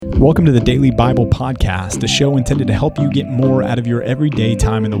Welcome to the Daily Bible Podcast, a show intended to help you get more out of your everyday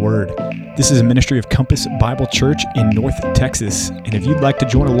time in the Word. This is a ministry of Compass Bible Church in North Texas, and if you'd like to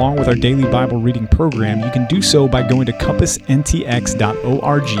join along with our daily Bible reading program, you can do so by going to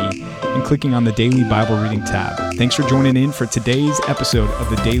compassntx.org and clicking on the Daily Bible Reading tab. Thanks for joining in for today's episode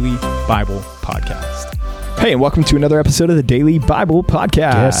of the Daily Bible Podcast. Hey, and welcome to another episode of the Daily Bible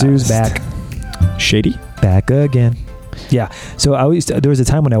Podcast. Guess who's back? Shady? Back again. Yeah. So there was a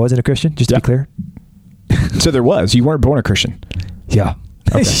time when I wasn't a Christian, just to be clear. So there was. You weren't born a Christian. Yeah.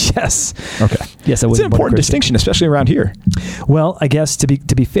 Okay. Yes. Okay. Yes, I was. It's an important distinction, especially around here. Well, I guess to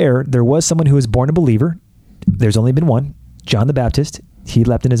be fair, there was someone who was born a believer. There's only been one, John the Baptist. He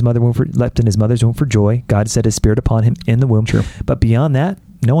leapt in his mother's womb for joy. God set His Spirit upon him in the womb. True. But beyond that,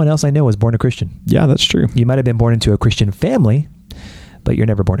 no one else I know was born a Christian. Yeah, that's true. You might have been born into a Christian family, but you're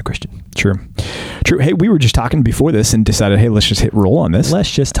never born a Christian. True. Hey, we were just talking before this and decided, hey, let's just hit roll on this.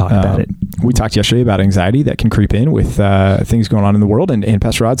 Let's just talk about it. We talked yesterday about anxiety that can creep in with things going on in the world. And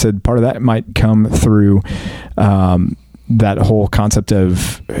Pastor Rod said part of that might come through that whole concept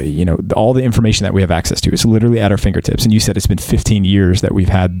of, all the information that we have access to. It's literally at our fingertips. And you said it's been 15 years that we've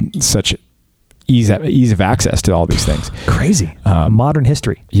had such ease of access to all these things. Crazy. Modern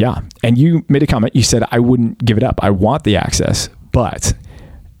history. Yeah. And you made a comment. You said, I wouldn't give it up. I want the access, but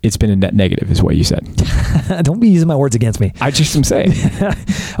it's been a net negative is what you said. Don't be using my words against me. I just am saying.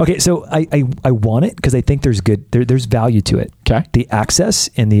 Okay, so I want it because I think there's there's value to it. Okay. The access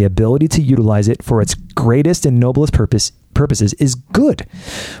and the ability to utilize it for its greatest and noblest purposes is good.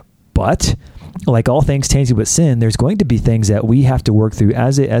 But like all things tainted with sin, there's going to be things that we have to work through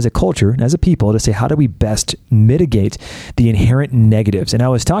as a culture, as a people, to say, how do we best mitigate the inherent negatives? And I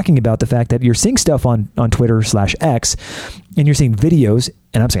was talking about the fact that you're seeing stuff on Twitter/X, and you're seeing videos,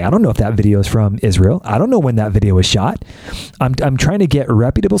 and I'm saying, I don't know if that video is from Israel. I don't know when that video was shot. I'm trying to get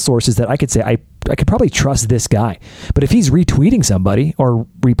reputable sources that I could say, I could probably trust this guy. But if he's retweeting somebody or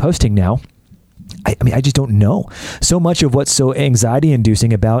reposting now, I just don't know. So much of what's so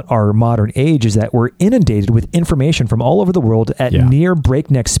anxiety-inducing about our modern age is that we're inundated with information from all over the world at near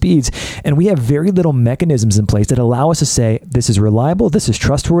breakneck speeds, and we have very little mechanisms in place that allow us to say, this is reliable, this is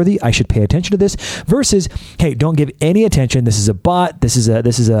trustworthy, I should pay attention to this, versus, hey, don't give any attention, this is a bot, this is a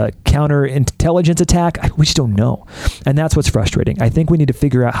counterintelligence attack. We just don't know. And that's what's frustrating. I think we need to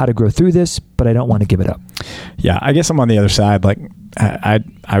figure out how to grow through this, but I don't want to give it up. Yeah, I guess I'm on the other side. Like, I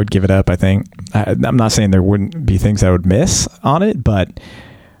would give it up, I think. I'm not saying there wouldn't be things I would miss on it, but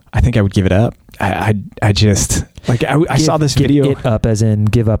I think I would give it up. I saw this video. Give it up as in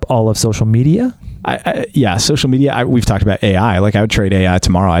give up all of social media? Social media. We've talked about AI. Like, I would trade AI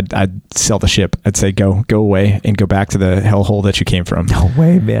tomorrow. I'd sell the ship. I'd say, go away and go back to the hellhole that you came from. No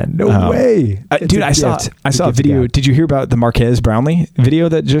way, man. No way. Dude, I saw a video. Did you hear about the Marquez Brownlee video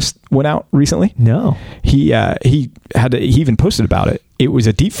that just went out recently? No. He even posted about it. It was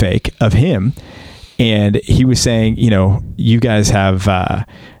a deep fake of him. And he was saying, you guys have,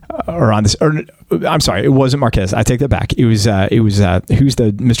 are on this, or I'm sorry, it wasn't Marquez. I take that back. It was who's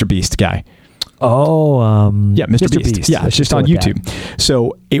the Mr. Beast guy? Yeah, Mr. Beast. Yeah, it's just on YouTube.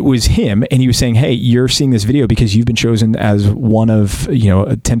 So it was him, and he was saying, hey, you're seeing this video because you've been chosen as one of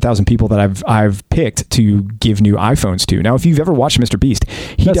 10,000 people that I've picked to give new iPhones to. Now, if you've ever watched Mr. Beast,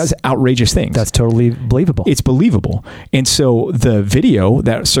 he does outrageous things. That's totally believable. It's believable. And so the video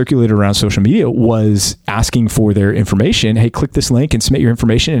that circulated around social media was asking for their information. Hey, click this link and submit your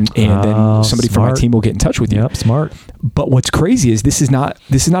information, and then somebody from my team will get in touch with you. Yep, smart. But what's crazy is this is not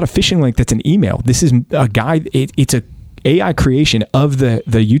a phishing link that's an email. This is a guy. It's a AI creation of the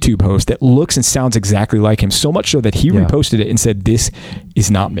YouTube host that looks and sounds exactly like him. So much so that he reposted it and said, "This is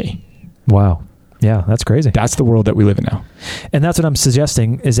not me." Wow. Yeah, that's crazy. That's the world that we live in now. And that's what I'm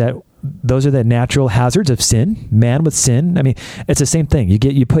suggesting is that those are the natural hazards of sin. Man with sin. I mean, it's the same thing.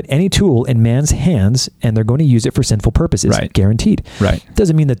 You put any tool in man's hands, and they're going to use it for sinful purposes. Right. Guaranteed. Right. It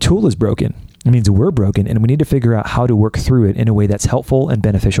doesn't mean the tool is broken. It means we're broken, and we need to figure out how to work through it in a way that's helpful and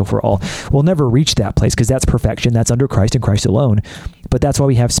beneficial for all. We'll never reach that place because that's perfection. That's under Christ and Christ alone. But that's why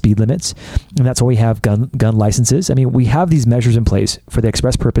we have speed limits, and that's why we have gun licenses. I mean, we have these measures in place for the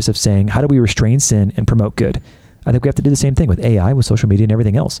express purpose of saying, how do we restrain sin and promote good? I think we have to do the same thing with AI, with social media, and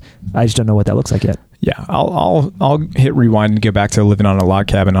everything else. I just don't know what that looks like yet. Yeah, I'll hit rewind and go back to living on a log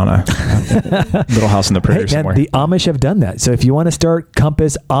cabin on a little house in the prairie somewhere. The Amish have done that. So if you want to start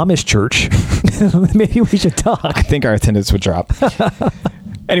Compass Amish Church, maybe we should talk. I think our attendance would drop.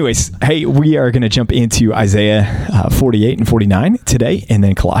 Anyways, hey, we are going to jump into Isaiah 48 and 49 today, and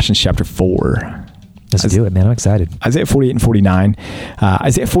then Colossians chapter 4. Let's do it, man. I'm excited. Isaiah 48 and 49.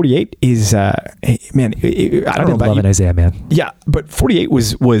 Isaiah 48 is, man, I don't know about love you. it, Isaiah, man. Yeah, but 48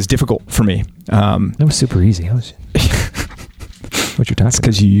 was difficult for me. It was super easy. What you're talking about?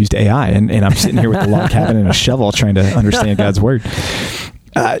 Because you used AI, and I'm sitting here with a log cabin and a shovel trying to understand God's word.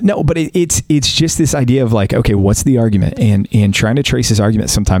 No, but it's just this idea of like, okay, what's the argument? And trying to trace his argument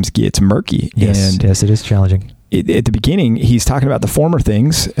sometimes gets murky. Yes, it is challenging. At the beginning, he's talking about the former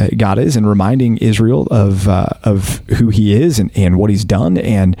things God is, and reminding Israel of who he is and what he's done,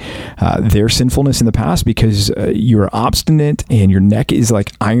 and their sinfulness in the past, because you are obstinate and your neck is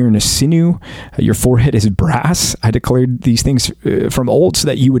like iron sinew, your forehead is brass. I declared these things from old so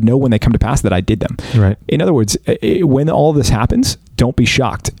that you would know when they come to pass that I did them. Right. In other words, when all this happens, don't be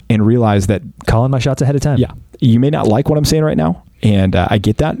shocked and realize that calling my shots ahead of time. Yeah, you may not like what I'm saying right now, and I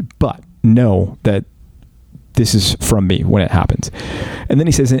get that, but know that this is from me when it happens. And then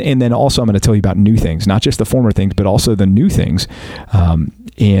he says, and then also I'm going to tell you about new things, not just the former things, but also the new things.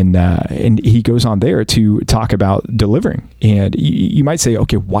 And he goes on there to talk about delivering. And you might say,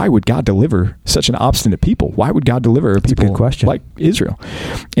 okay, why would God deliver such an obstinate people? Why would God deliver people like Israel?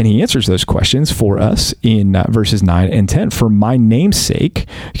 And he answers those questions for us in verses 9 and 10. For my name's sake.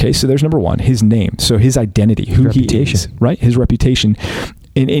 Okay, so there's number one, his name. So his identity, who he is, right? His reputation.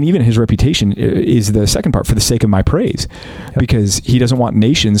 And even his reputation is the second part, for the sake of my praise, because he doesn't want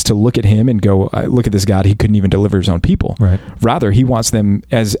nations to look at him and go, look at this God, he couldn't even deliver his own people. Right. Rather, he wants them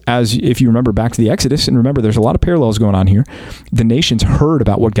as if you remember back to the Exodus, and remember there's a lot of parallels going on here. The nations heard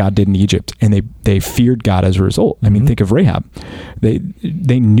about what God did in Egypt, and they feared God as a result. I mean, think of Rahab.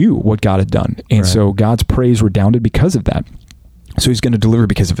 They knew what God had done. And so God's praise redounded because of that. So he's going to deliver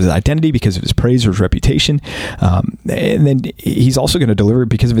because of his identity, because of his praise or his reputation. And then he's also going to deliver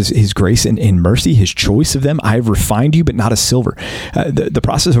because of his grace and mercy, his choice of them. I have refined you, but not as silver. The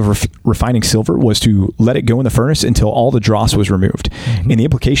process of refining silver was to let it go in the furnace until all the dross was removed. And the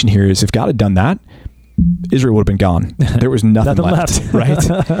implication here is if God had done that, Israel would have been gone. There was nothing left. Right?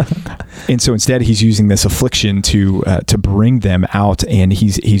 And so instead, he's using this affliction to bring them out, and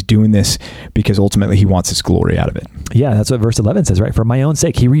he's doing this because ultimately he wants his glory out of it. Yeah, that's what verse 11 says, right? For my own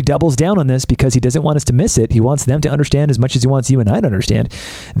sake, he redoubles down on this because he doesn't want us to miss it. He wants them to understand as much as he wants you and I to understand.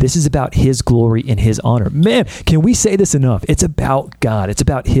 This is about his glory and his honor. Man, can we say this enough? It's about God. It's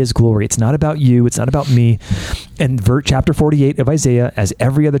about his glory. It's not about you. It's not about me. And chapter 48 of Isaiah, as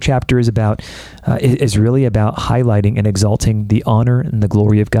every other chapter is about, is really about highlighting and exalting the honor and the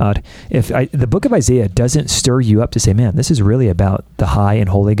glory of God. If the book of Isaiah doesn't stir you up to say, man, this is really about the high and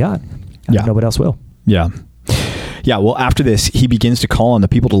holy God, I don't know what else will. Yeah. Yeah, well, after this, he begins to call on the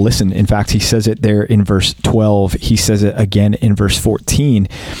people to listen. In fact, he says it there in verse 12. He says it again in verse 14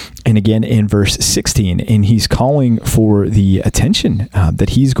 and again in verse 16. And he's calling for the attention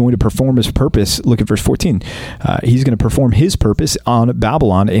that he's going to perform his purpose. Look at verse 14. He's going to perform his purpose on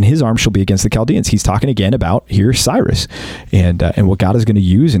Babylon, and his arm shall be against the Chaldeans. He's talking again about here Cyrus and what God is going to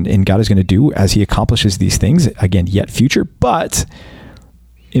use and God is going to do as he accomplishes these things, again, yet future. But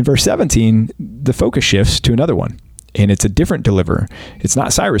in verse 17, the focus shifts to another one. And it's a different deliverer. It's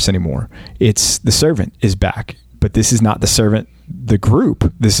not Cyrus anymore. It's the servant is back. But this is not the servant, the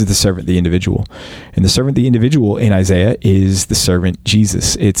group. This is the servant, the individual. And the servant, the individual in Isaiah is the servant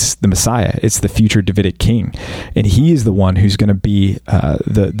Jesus. It's the Messiah. It's the future Davidic king. And he is the one who's going to be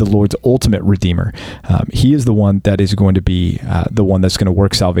the Lord's ultimate redeemer. He is the one that is going to be the one that's going to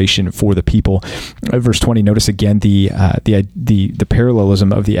work salvation for the people. Verse 20, notice again the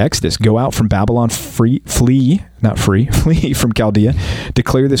parallelism of the Exodus. Go out from Babylon, flee from Chaldea.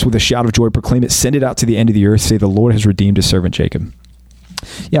 Declare this with a shout of joy. Proclaim it. Send it out to the end of the earth. Say, the Lord has redeemed his servant Jacob.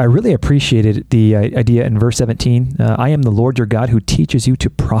 Yeah, I really appreciated the idea in verse 17. I am the Lord your God who teaches you to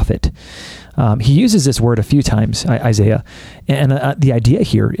profit. He uses this word a few times, Isaiah. And the idea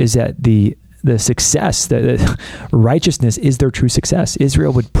here is that the success, the righteousness is their true success.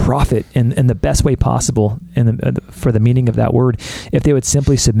 Israel would profit in the best way possible for the meaning of that word if they would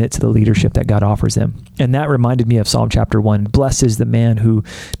simply submit to the leadership that God offers them. And that reminded me of Psalm chapter 1. Blessed is the man who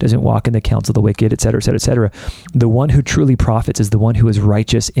doesn't walk in the counsel of the wicked, et cetera, et cetera, et cetera. The one who truly profits is the one who is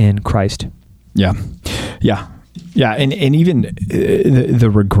righteous in Christ. Yeah. Yeah. Yeah, and even the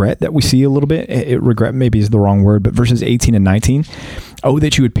regret that we see a little bit, regret maybe is the wrong word, but verses 18 and 19, oh,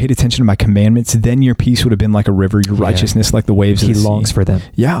 that you had paid attention to my commandments, then your peace would have been like a river, your righteousness like the waves of the sea. He longs for them.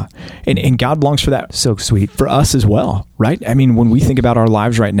 Yeah, and God longs for that. So sweet. For us as well, right? I mean, when we think about our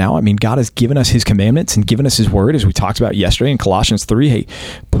lives right now, I mean, God has given us his commandments and given us his word, as we talked about yesterday in Colossians 3, hey,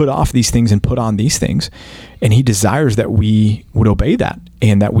 put off these things and put on these things. And he desires that we would obey that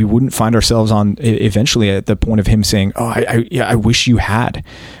and that we wouldn't find ourselves on eventually at the point of him him saying, oh, I wish you had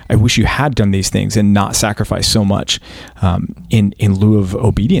done these things and not sacrificed so much in lieu of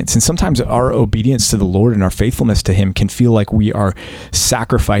obedience. And sometimes our obedience to the Lord and our faithfulness to him can feel like we are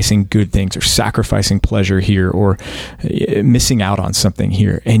sacrificing good things or sacrificing pleasure here or missing out on something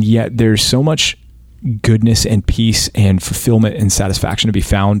here. And yet there's so much goodness and peace and fulfillment and satisfaction to be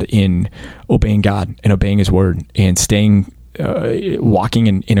found in obeying God and obeying his word and staying walking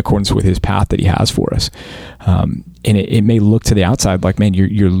in accordance with his path that he has for us. And it may look to the outside like, man,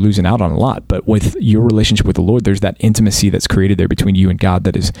 you're losing out on a lot, but with your relationship with the Lord, there's that intimacy that's created there between you and God.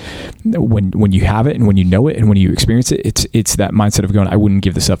 That is when you have it and when you know it and when you experience it, it's that mindset of going, I wouldn't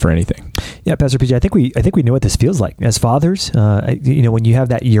give this up for anything. Yeah, Pastor PJ, I think we know what this feels like as fathers. When you have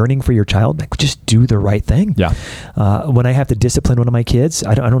that yearning for your child, like, just do the right thing. Yeah. When I have to discipline one of my kids,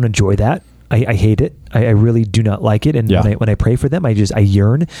 I don't enjoy that. I hate it. I really do not like it. And when I pray for them, I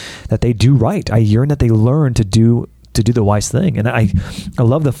yearn that they do right. I yearn that they learn to do the wise thing. And I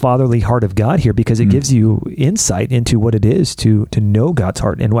love the fatherly heart of God here because it gives you insight into what it is to know God's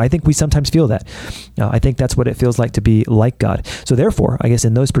heart. And I think we sometimes feel that. I think that's what it feels like to be like God. So therefore, I guess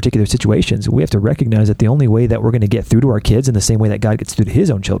in those particular situations, we have to recognize that the only way that we're going to get through to our kids in the same way that God gets through to his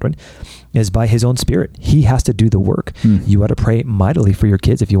own children is by his own Spirit. He has to do the work. You ought to pray mightily for your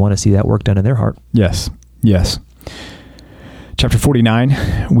kids if you want to see that work done in their heart. Yes. Chapter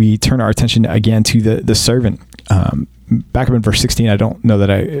 49, we turn our attention again to the servant. Back up in verse 16, I don't know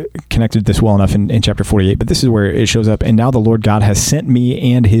that I connected this well enough in chapter 48, but this is where it shows up. And now the Lord God has sent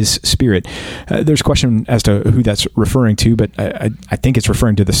me and his Spirit. There's a question as to who that's referring to, but I think it's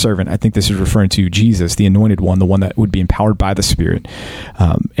referring to the servant. I think this is referring to Jesus, the anointed one, the one that would be empowered by the Spirit.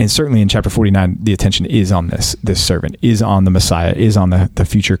 And certainly in chapter 49, the attention is on this servant, is on the Messiah, is on the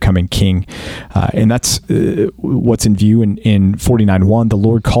future coming King. And that's what's in view in 49:1. The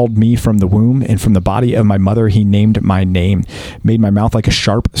Lord called me from the womb, and from the body of my mother he named my name, made my mouth like a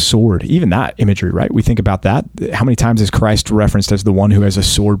sharp sword. Even that imagery, right? We think about that. How many times is Christ referenced as the one who has a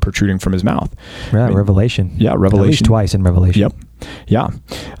sword protruding from his mouth? Yeah, Revelation. Yeah, Revelation. At least twice in Revelation. Yep. Yeah.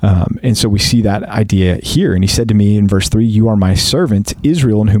 And so we see that idea here. And he said to me in verse 3, you are my servant,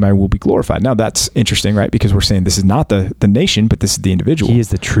 Israel, in whom I will be glorified. Now that's interesting, right? Because we're saying this is not the nation, but this is the individual. He is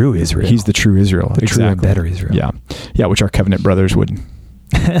the true Israel. He's the true Israel. The true and better Israel. Yeah. Yeah, which our covenant brothers would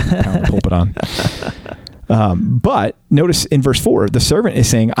pound the pulpit on. But notice in verse 4, the servant is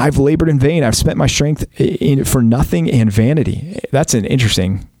saying, I've labored in vain. I've spent my strength for nothing and vanity. That's an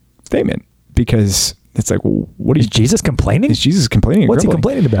interesting statement because it's like, well, what is Jesus complaining? Is Jesus complaining? What's he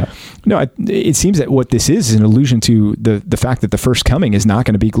complaining about? No, it seems that what this is an allusion to the fact that the first coming is not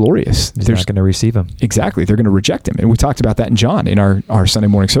going to be glorious. They're not going to receive him. Exactly. They're going to reject him. And we talked about that in John in our Sunday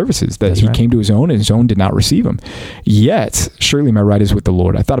morning services, that he came to his own and his own did not receive him. Yet, surely my right is with the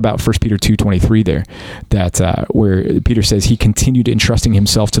Lord. I thought about 1 Peter 2:23 there, that where Peter says he continued entrusting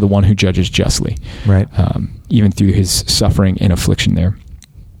himself to the one who judges justly. Right. Even through his suffering and affliction there.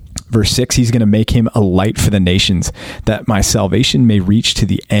 Verse 6, he's going to make him a light for the nations, that my salvation may reach to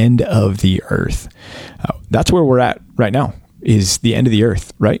the end of the earth. That's where we're at right now, is the end of the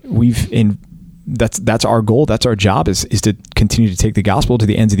earth, right? That's our goal. That's our job is to continue to take the gospel to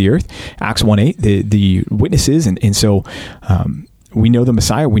the ends of the earth. Acts 1:8, the witnesses. And so, we know the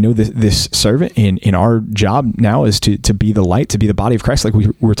Messiah, we know this servant, and our job now is to be the light, to be the body of Christ. Like we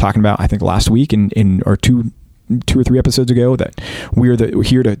were talking about, I think last week in our two or three episodes ago, that we're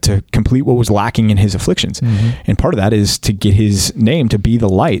here to complete what was lacking in his afflictions. Mm-hmm. And part of that is to get his name to be the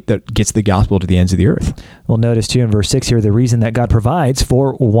light that gets the gospel to the ends of the earth. Well, notice too in verse 6 here, the reason that God provides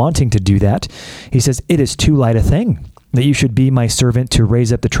for wanting to do that, he says, it is too light a thing that you should be my servant to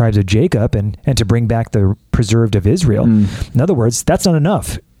raise up the tribes of Jacob and to bring back the preserved of Israel. In other words, that's not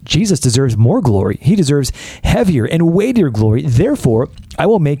enough. Jesus deserves more glory. He deserves heavier and weightier glory. Therefore, I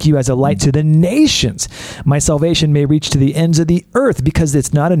will make you as a light to the nations. My salvation may reach to the ends of the earth, because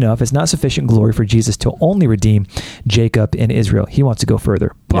it's not enough. It's not sufficient glory for Jesus to only redeem Jacob and Israel. He wants to go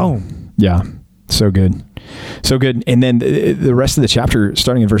further. Boom. Yeah. So good. So good. And then the rest of the chapter,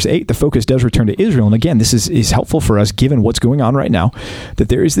 starting in verse 8, the focus does return to Israel. And again, this is helpful for us, given what's going on right now, that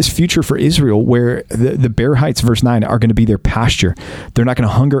there is this future for Israel where the bare heights, verse 9, are going to be their pasture. They're not going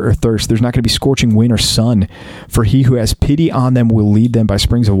to hunger or thirst. There's not going to be scorching wind or sun. For he who has pity on them will lead them by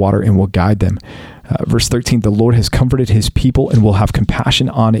springs of water and will guide them. Verse 13, the Lord has comforted his people and will have compassion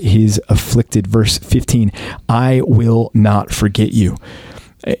on his afflicted. Verse 15, I will not forget you.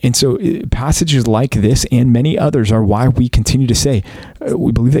 And so passages like this and many others are why we continue to say,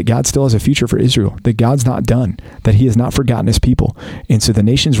 we believe that God still has a future for Israel, that God's not done, that he has not forgotten his people. And so the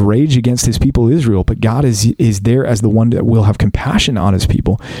nations rage against his people Israel, but God is there as the one that will have compassion on his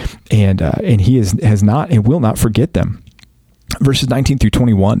people. And he has not and will not forget them. Verses 19 through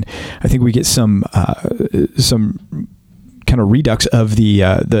 21, I think we get some kind of redux of the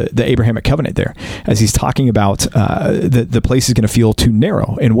Abrahamic covenant there, as he's talking about the place is going to feel too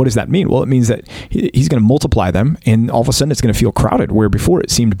narrow. And what does that mean? Well, it means that he's going to multiply them, and all of a sudden it's going to feel crowded, where before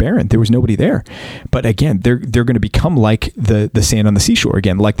it seemed barren. There was nobody there. But again, they're going to become like the sand on the seashore,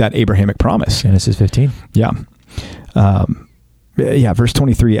 again, like that Abrahamic promise. Genesis 15. Yeah. Verse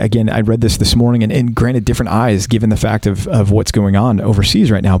 23, again, I read this morning, and granted different eyes given the fact of what's going on overseas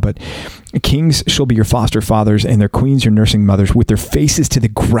right now, but kings shall be your foster fathers, and their queens your nursing mothers. With their faces to the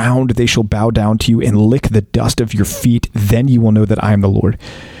ground they shall bow down to you and lick the dust of your feet. Then you will know that I am the Lord.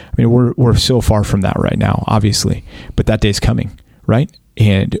 I mean, we're so far from that right now, obviously, but that day's coming, right?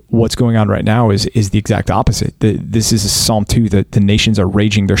 And what's going on right now is the exact opposite. This is Psalm 2, that the nations are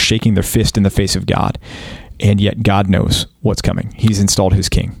raging, they're shaking their fist in the face of God. And yet God knows what's coming. He's installed his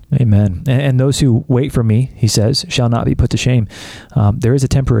king. Amen. And those who wait for me, he says, shall not be put to shame. There is a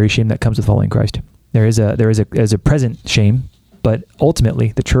temporary shame that comes with following Christ. There is a present shame, but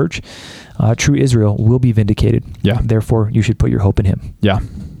ultimately the church, true Israel, will be vindicated. Yeah. Therefore, you should put your hope in him. Yeah.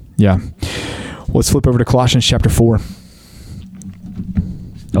 Yeah. Let's flip over to Colossians chapter 4.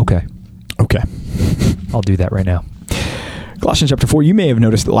 Okay. I'll do that right now. Colossians chapter 4, you may have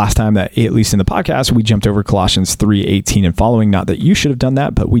noticed the last time that, at least in the podcast, we jumped over Colossians 3:18 and following. Not that you should have done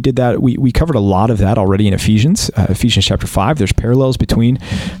that, but we did that. We covered a lot of that already in Ephesians chapter 5. There's parallels between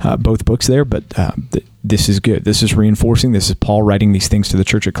both books there, but this is good. This is reinforcing. This is Paul writing these things to the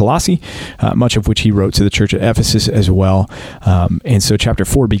church at Colossae, much of which he wrote to the church at Ephesus as well. And so chapter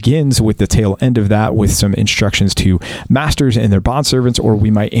 4 begins with the tail end of that, with some instructions to masters and their bondservants, or we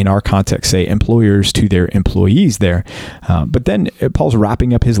might in our context say employers to their employees there. But then Paul's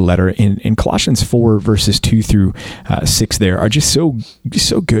wrapping up his letter in Colossians 4 verses 2 through 6 there are just so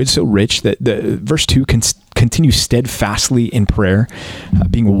good, so rich, that the verse 2 continue steadfastly in prayer,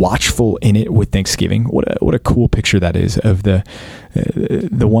 being watchful in it with thanksgiving. What a cool picture that is of the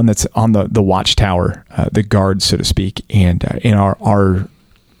one that's on the watchtower, the guard, so to speak. And in our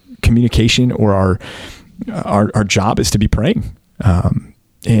communication, or our job is to be praying.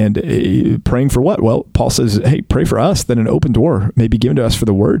 And praying for what? Well, Paul says, hey, pray for us that an open door may be given to us for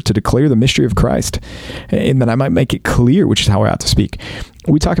the word to declare the mystery of Christ, and that I might make it clear, which is how I ought to speak.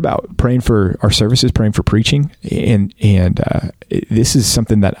 We talk about praying for our services, praying for preaching, and this is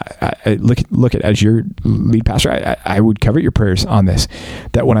something that I look at as your lead pastor. I would covet your prayers on this,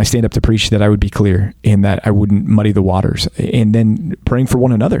 that when I stand up to preach, that I would be clear and that I wouldn't muddy the waters. And then praying for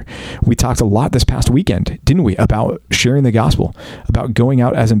one another. We talked a lot this past weekend, didn't we, about sharing the gospel, about going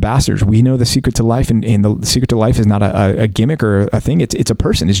out as ambassadors. We know the secret to life, and the secret to life is not a gimmick or a thing. It's a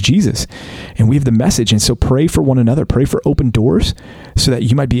person. It's Jesus, and we have the message. And so pray for one another. Pray for open doors, so that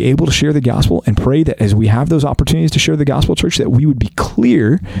you might be able to share the gospel, and pray that as we have those opportunities to share the gospel, church, that we would be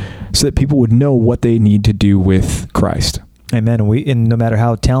clear so that people would know what they need to do with Christ. Amen. And no matter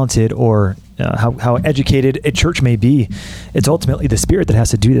how talented or how educated a church may be, it's ultimately the Spirit that has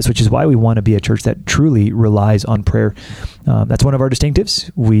to do this, which is why we want to be a church that truly relies on prayer. That's one of our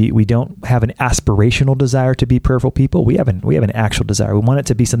distinctives. We don't have an aspirational desire to be prayerful people. We have an actual desire. We want it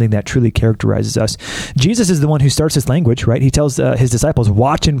to be something that truly characterizes us. Jesus is the one who starts this language, right? He tells his disciples,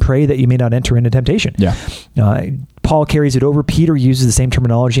 watch and pray that you may not enter into temptation. Yeah. Paul carries it over. Peter uses the same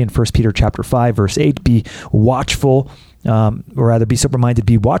terminology in 1 Peter chapter 5, verse 8, be watchful, or rather be sober-minded,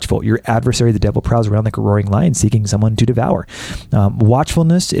 be watchful. Your adversary, the devil, prowls around like a roaring lion seeking someone to devour.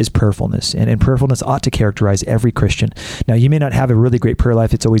 Watchfulness is prayerfulness, and prayerfulness ought to characterize every Christian. Now, you may not have a really great prayer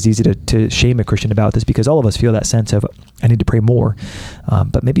life. It's always easy to shame a Christian about this, because all of us feel that sense of, I need to pray more.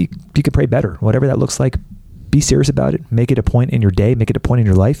 But maybe you could pray better, whatever that looks like. Be serious about it. Make it a point in your day. Make it a point in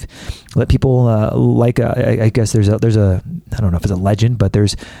your life. Let people I guess there's a I don't know if it's a legend, but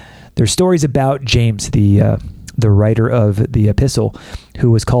there's stories about James, the writer of the epistle,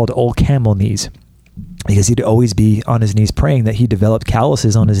 who was called Old Camel Knees, because he'd always be on his knees praying, that he developed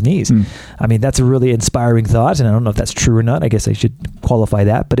calluses on his knees. I mean, that's a really inspiring thought, and I don't know if that's true or not. I guess I should qualify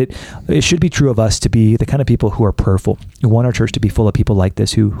that, but it should be true of us to be the kind of people who are prayerful. We want our church to be full of people like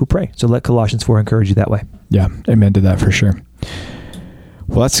this who pray. So let Colossians 4 encourage you that way. Yeah, amen to that for sure.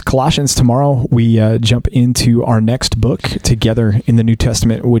 Well, that's Colossians. Tomorrow we jump into our next book together in the New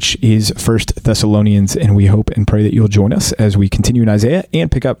Testament, which is 1 Thessalonians, and we hope and pray that you'll join us as we continue in Isaiah and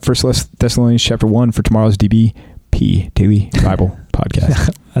pick up 1 Thessalonians chapter 1 for tomorrow's DB. Daily Bible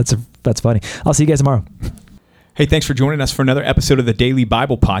Podcast. That's funny. I'll see you guys tomorrow. Hey, thanks for joining us for another episode of the Daily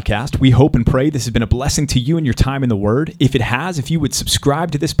Bible Podcast. We hope and pray this has been a blessing to you and your time in the Word. If it has, if you would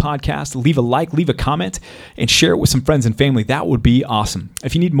subscribe to this podcast, leave a like, leave a comment, and share it with some friends and family, that would be awesome.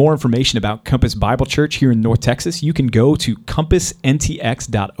 If you need more information about Compass Bible Church here in North Texas, you can go to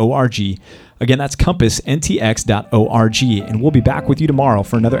compassntx.org. Again, that's compassntx.org, and we'll be back with you tomorrow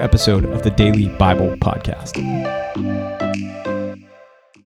for another episode of the Daily Bible Podcast.